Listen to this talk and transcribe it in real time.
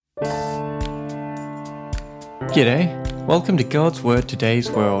G'day, welcome to God's Word Today's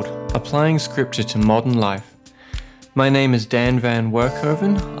World, applying scripture to modern life. My name is Dan Van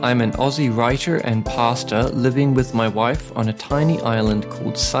Werkhoven. I'm an Aussie writer and pastor living with my wife on a tiny island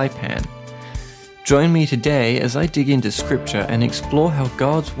called Saipan. Join me today as I dig into scripture and explore how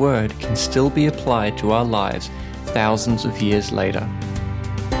God's Word can still be applied to our lives thousands of years later.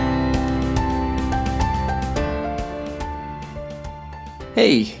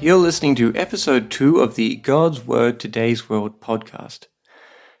 Hey, you're listening to episode 2 of the God's Word Today's World podcast.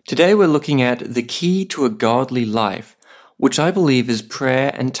 Today we're looking at the key to a godly life, which I believe is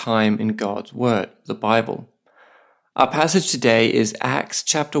prayer and time in God's Word, the Bible. Our passage today is Acts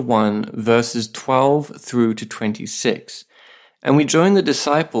chapter 1, verses 12 through to 26, and we join the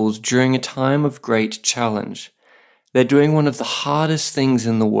disciples during a time of great challenge. They're doing one of the hardest things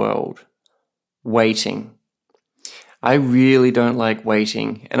in the world, waiting. I really don't like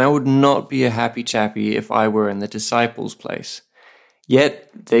waiting, and I would not be a happy chappy if I were in the disciples' place.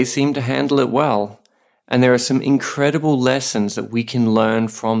 Yet, they seem to handle it well, and there are some incredible lessons that we can learn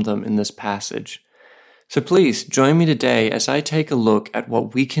from them in this passage. So please, join me today as I take a look at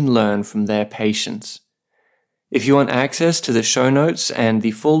what we can learn from their patience. If you want access to the show notes and the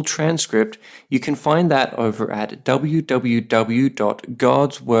full transcript, you can find that over at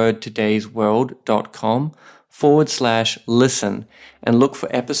www.godswordtodaysworld.com/listen and look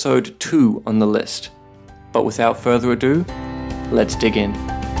for episode 2 on the list. But without further ado, let's dig in.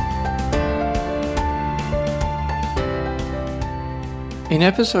 In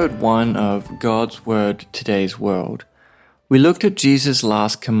episode 1 of God's Word Today's World, we looked at Jesus'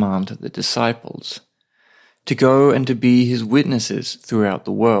 last command to the disciples, to go and to be his witnesses throughout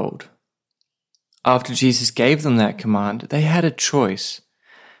the world. After Jesus gave them that command, they had a choice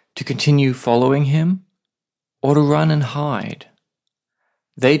to continue following him or to run and hide.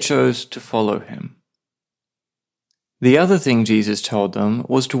 They chose to follow him. The other thing Jesus told them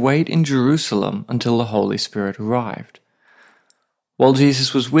was to wait in Jerusalem until the Holy Spirit arrived. While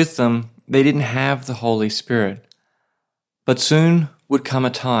Jesus was with them, they didn't have the Holy Spirit, but soon would come a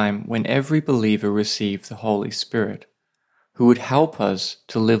time when every believer received the Holy Spirit, who would help us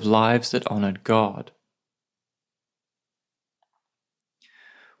to live lives that honored God.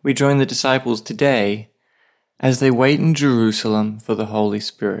 We join the disciples today as they wait in Jerusalem for the Holy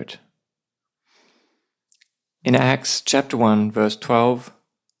Spirit. In Acts chapter 1, verse 12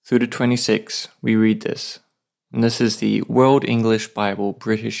 through to 26, we read this, and this is the World English Bible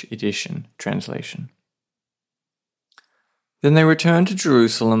British Edition translation. Then they returned to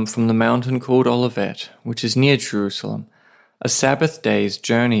Jerusalem from the mountain called Olivet, which is near Jerusalem, a Sabbath day's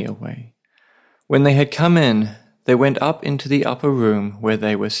journey away. When they had come in, they went up into the upper room where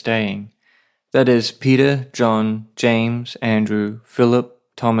they were staying. That is, Peter, John, James, Andrew, Philip,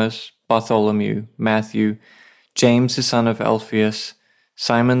 Thomas, Bartholomew, Matthew, James the son of Alphaeus,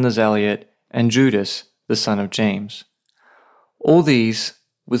 Simon the Zealot, and Judas the son of James. All these,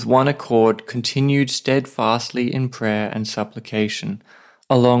 with one accord, continued steadfastly in prayer and supplication,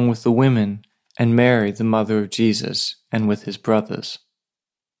 along with the women and Mary the mother of Jesus, and with his brothers.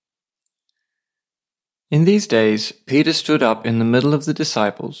 In these days, Peter stood up in the middle of the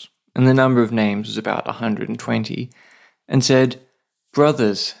disciples, and the number of names was about 120, and said,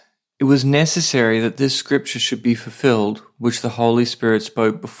 "Brothers, it was necessary that this scripture should be fulfilled, which the Holy Spirit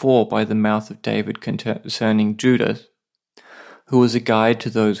spoke before by the mouth of David concerning Judas, who was a guide to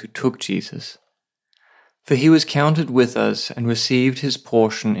those who took Jesus. For he was counted with us and received his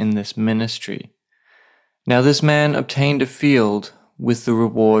portion in this ministry. Now this man obtained a field with the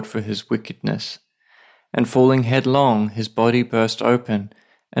reward for his wickedness, and falling headlong, his body burst open,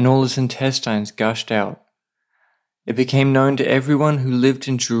 and all his intestines gushed out. It became known to everyone who lived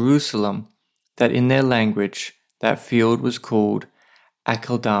in Jerusalem that in their language that field was called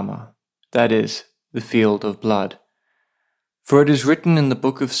Akeldama, that is, the field of blood. For it is written in the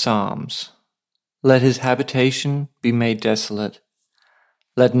book of Psalms, 'Let his habitation be made desolate,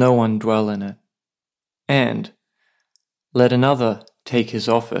 let no one dwell in it, and let another take his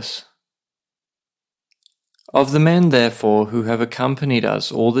office.' Of the men, therefore, who have accompanied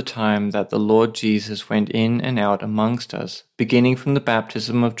us all the time that the Lord Jesus went in and out amongst us, beginning from the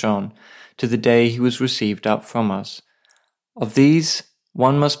baptism of John to the day he was received up from us, of these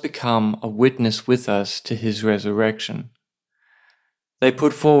one must become a witness with us to his resurrection. They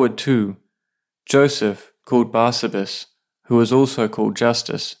put forward too Joseph, called Barsabas, who was also called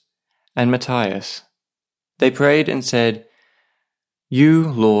Justus, and Matthias. They prayed and said, 'You,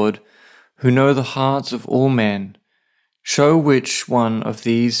 Lord, who know the hearts of all men, show which one of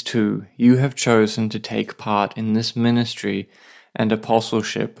these two you have chosen to take part in this ministry and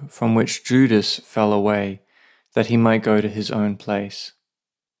apostleship from which Judas fell away, that he might go to his own place.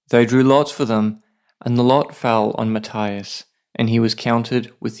 They drew lots for them, and the lot fell on Matthias, and he was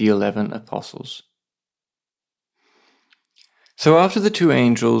counted with the 11 apostles. So after the 2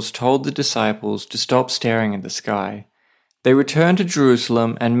 angels told the disciples to stop staring at the sky, they returned to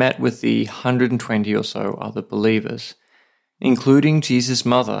Jerusalem and met with the 120 or so other believers, including Jesus'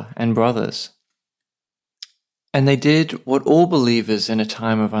 mother and brothers. And they did what all believers in a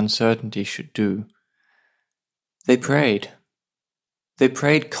time of uncertainty should do. They prayed. They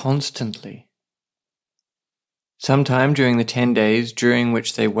prayed constantly. Sometime during the 10 days during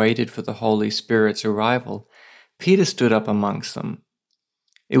which they waited for the Holy Spirit's arrival, Peter stood up amongst them.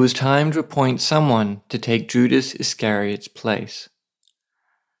 It was time to appoint someone to take Judas Iscariot's place.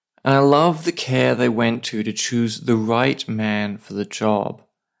 And I love the care they went to choose the right man for the job.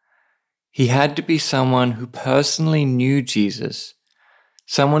 He had to be someone who personally knew Jesus,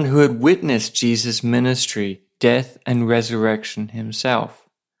 someone who had witnessed Jesus' ministry, death, and resurrection himself.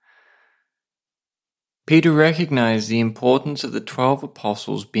 Peter recognized the importance of the 12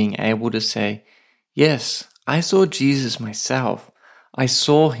 apostles being able to say, "Yes, I saw Jesus myself. I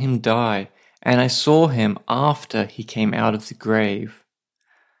saw him die, and I saw him after he came out of the grave."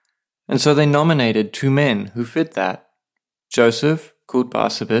 And so they nominated 2 men who fit that: Joseph, called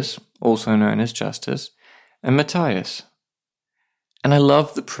Barsabas, also known as Justus, and Matthias. And I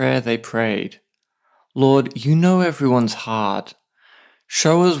love the prayer they prayed. "Lord, you know everyone's heart.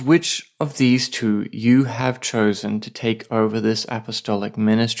 Show us which of these 2 you have chosen to take over this apostolic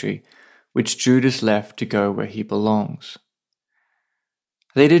ministry, which Judas left to go where he belongs."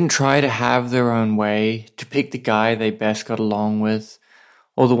 They didn't try to have their own way, to pick the guy they best got along with,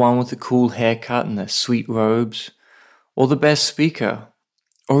 or the one with the cool haircut and the sweet robes, or the best speaker,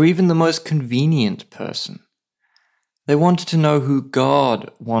 or even the most convenient person. They wanted to know who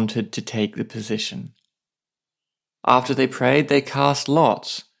God wanted to take the position. After they prayed, they cast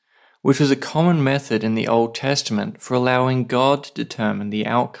lots, which was a common method in the Old Testament for allowing God to determine the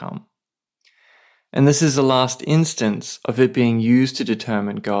outcome. And this is the last instance of it being used to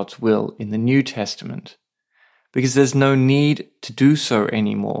determine God's will in the New Testament, because there's no need to do so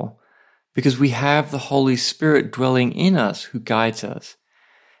anymore, because we have the Holy Spirit dwelling in us who guides us.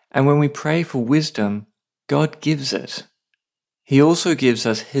 And when we pray for wisdom, God gives it. He also gives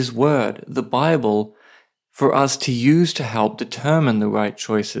us His Word, the Bible, for us to use to help determine the right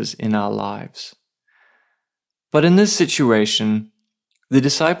choices in our lives. But in this situation, the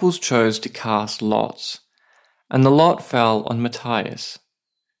disciples chose to cast lots, and the lot fell on Matthias,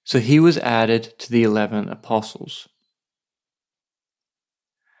 so he was added to the 11 apostles.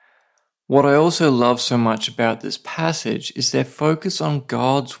 What I also love so much about this passage is their focus on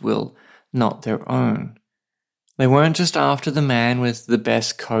God's will, not their own. They weren't just after the man with the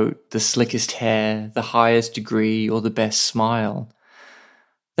best coat, the slickest hair, the highest degree, or the best smile.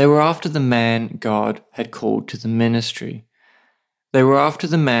 They were after the man God had called to the ministry. They were after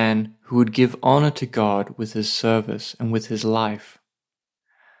the man who would give honor to God with his service and with his life.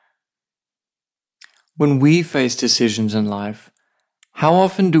 When we face decisions in life, how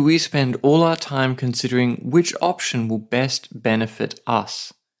often do we spend all our time considering which option will best benefit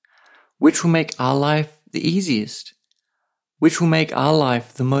us? Which will make our life the easiest? Which will make our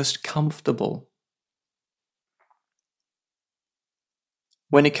life the most comfortable?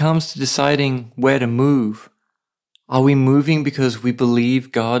 When it comes to deciding where to move, are we moving because we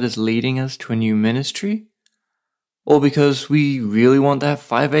believe God is leading us to a new ministry? Or because we really want that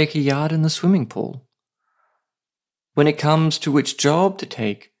 5-acre yard in the swimming pool? When it comes to which job to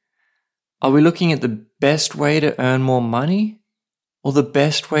take, are we looking at the best way to earn more money, or the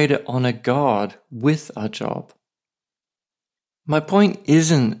best way to honor God with our job? My point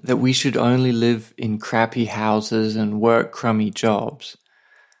isn't that we should only live in crappy houses and work crummy jobs.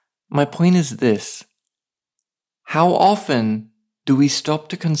 My point is this: how often do we stop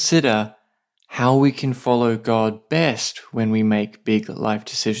to consider how we can follow God best when we make big life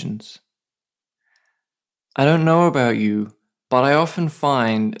decisions? I don't know about you, but I often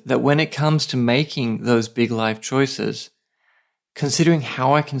find that when it comes to making those big life choices, considering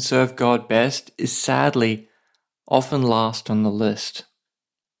how I can serve God best is sadly often last on the list.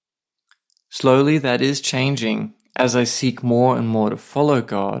 Slowly that is changing as I seek more and more to follow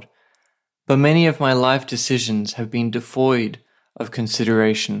God, but many of my life decisions have been devoid of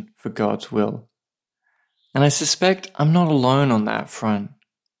consideration for God's will. And I suspect I'm not alone on that front.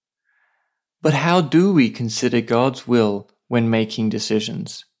 But how do we consider God's will when making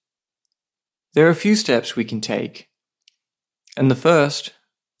decisions? There are a few steps we can take. And the first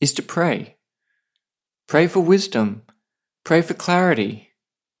is to pray. Pray for wisdom. Pray for clarity.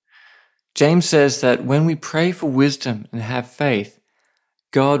 James says that when we pray for wisdom and have faith,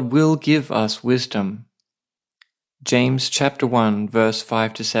 God will give us wisdom. James chapter 1, verse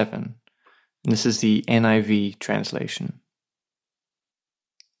 5 to 7. And this is the NIV translation.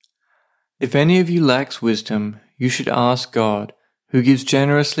 If any of you lacks wisdom, you should ask God, who gives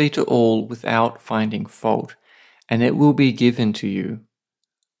generously to all without finding fault, and it will be given to you.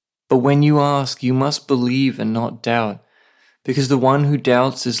 But when you ask, you must believe and not doubt, because the one who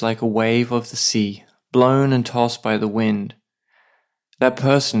doubts is like a wave of the sea, blown and tossed by the wind. That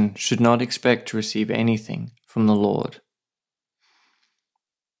person should not expect to receive anything from the Lord.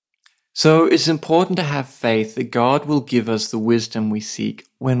 So it's important to have faith that God will give us the wisdom we seek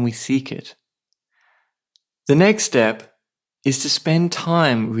when we seek it. The next step is to spend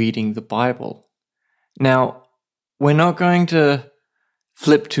time reading the Bible. Now, we're not going to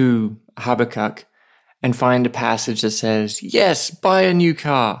flip to Habakkuk and find a passage that says, yes, buy a new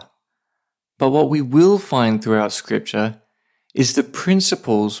car. But what we will find throughout Scripture is the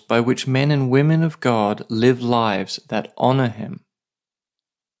principles by which men and women of God live lives that honor Him.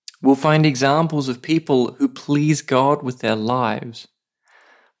 We'll find examples of people who please God with their lives,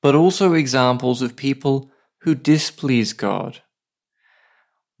 but also examples of people who displease God.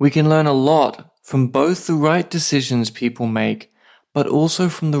 We can learn a lot from both the right decisions people make, but also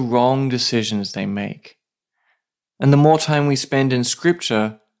from the wrong decisions they make. And the more time we spend in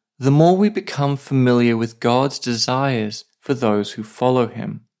Scripture, the more we become familiar with God's desires for those who follow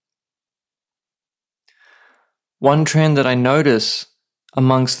Him. One trend that I notice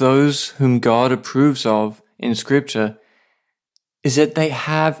amongst those whom God approves of in Scripture is that they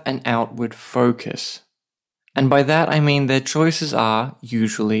have an outward focus. And by that I mean their choices are,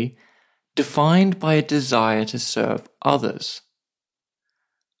 usually, defined by a desire to serve others.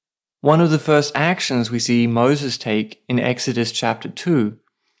 One of the first actions we see Moses take in Exodus chapter 2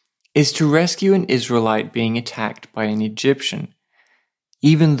 is to rescue an Israelite being attacked by an Egyptian,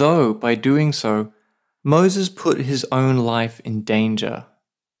 even though, by doing so, Moses put his own life in danger.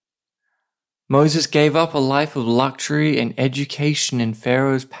 Moses gave up a life of luxury and education in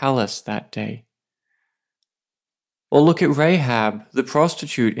Pharaoh's palace that day. Or look at Rahab, the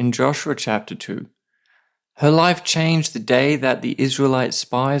prostitute in Joshua chapter 2. Her life changed the day that the Israelite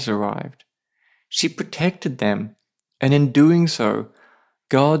spies arrived. She protected them, and in doing so,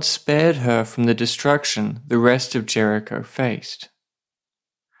 God spared her from the destruction the rest of Jericho faced.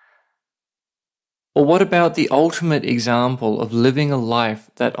 Or what about the ultimate example of living a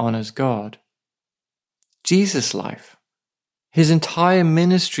life that honors God? Jesus' life. His entire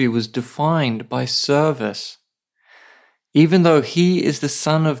ministry was defined by service. Even though He is the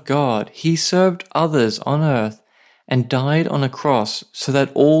Son of God, He served others on earth and died on a cross so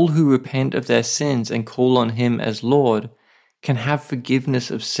that all who repent of their sins and call on Him as Lord can have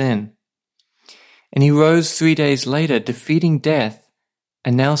forgiveness of sin. And He rose 3 days later, defeating death,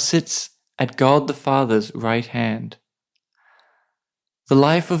 and now sits at God the Father's right hand. The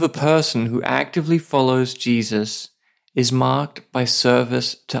life of a person who actively follows Jesus is marked by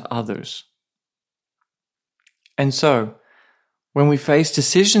service to others. And so, when we face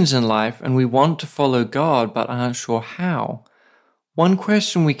decisions in life and we want to follow God but aren't sure how, one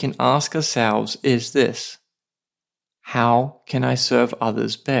question we can ask ourselves is this: how can I serve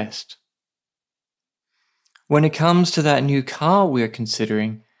others best? When it comes to that new car we are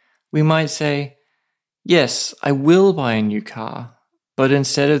considering, we might say, yes, I will buy a new car, but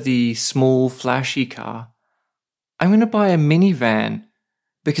instead of the small, flashy car, I'm going to buy a minivan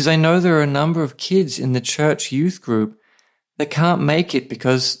because I know there are a number of kids in the church youth group that can't make it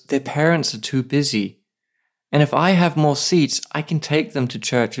because their parents are too busy. And if I have more seats, I can take them to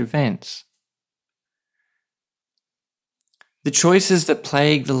church events. The choices that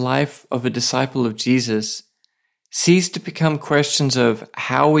plague the life of a disciple of Jesus cease to become questions of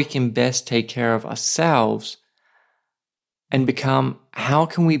how we can best take care of ourselves and become how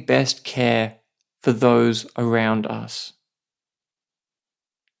can we best care for those around us.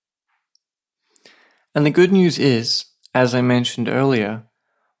 And the good news is, as I mentioned earlier,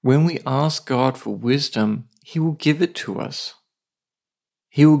 when we ask God for wisdom, He will give it to us.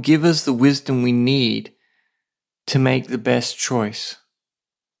 He will give us the wisdom we need to make the best choice.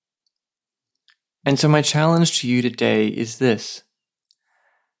 And so my challenge to you today is this: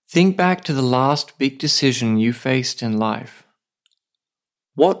 think back to the last big decision you faced in life.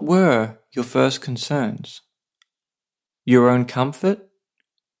 What were your first concerns? Your own comfort?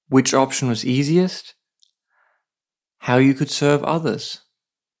 Which option was easiest? How you could serve others?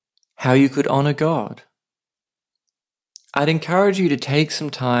 How you could honor God? I'd encourage you to take some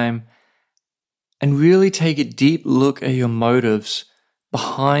time and really take a deep look at your motives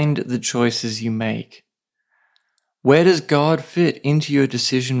behind the choices you make. Where does God fit into your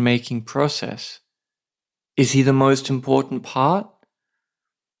decision-making process? Is he the most important part?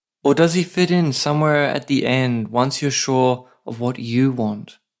 Or does he fit in somewhere at the end once you're sure of what you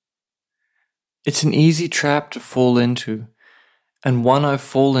want? It's an easy trap to fall into, and one I've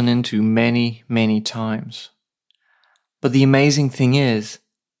fallen into many, many times. But the amazing thing is,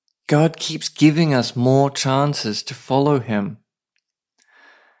 God keeps giving us more chances to follow him.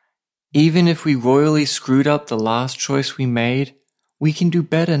 Even if we royally screwed up the last choice we made, we can do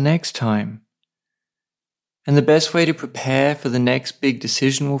better next time. And the best way to prepare for the next big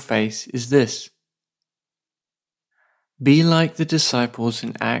decision we'll face is this. Be like the disciples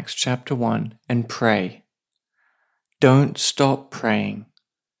in Acts chapter 1 and pray. Don't stop praying.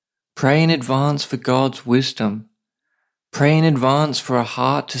 Pray in advance for God's wisdom. Pray in advance for a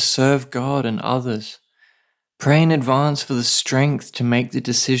heart to serve God and others. Pray in advance for the strength to make the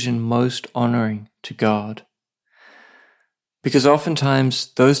decision most honoring to God. Because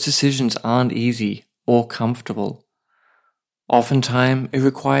oftentimes those decisions aren't easy or comfortable. Oftentimes it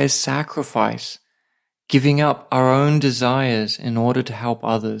requires sacrifice, giving up our own desires in order to help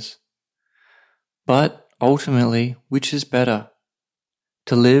others. But ultimately, which is better?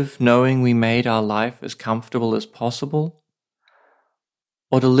 To live knowing we made our life as comfortable as possible?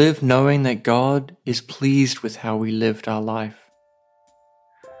 Or to live knowing that God is pleased with how we lived our life?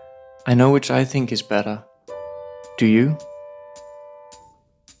 I know which I think is better. Do you?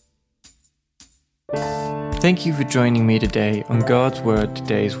 Thank you for joining me today on God's Word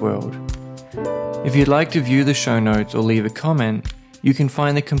Today's World. If you'd like to view the show notes or leave a comment, you can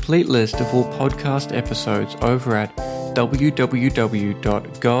find the complete list of all podcast episodes over at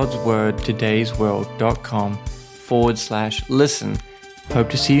www.godswordtodaysworld.com/listen. Hope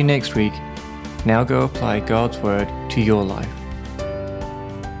to see you next week. Now go apply God's Word to your life.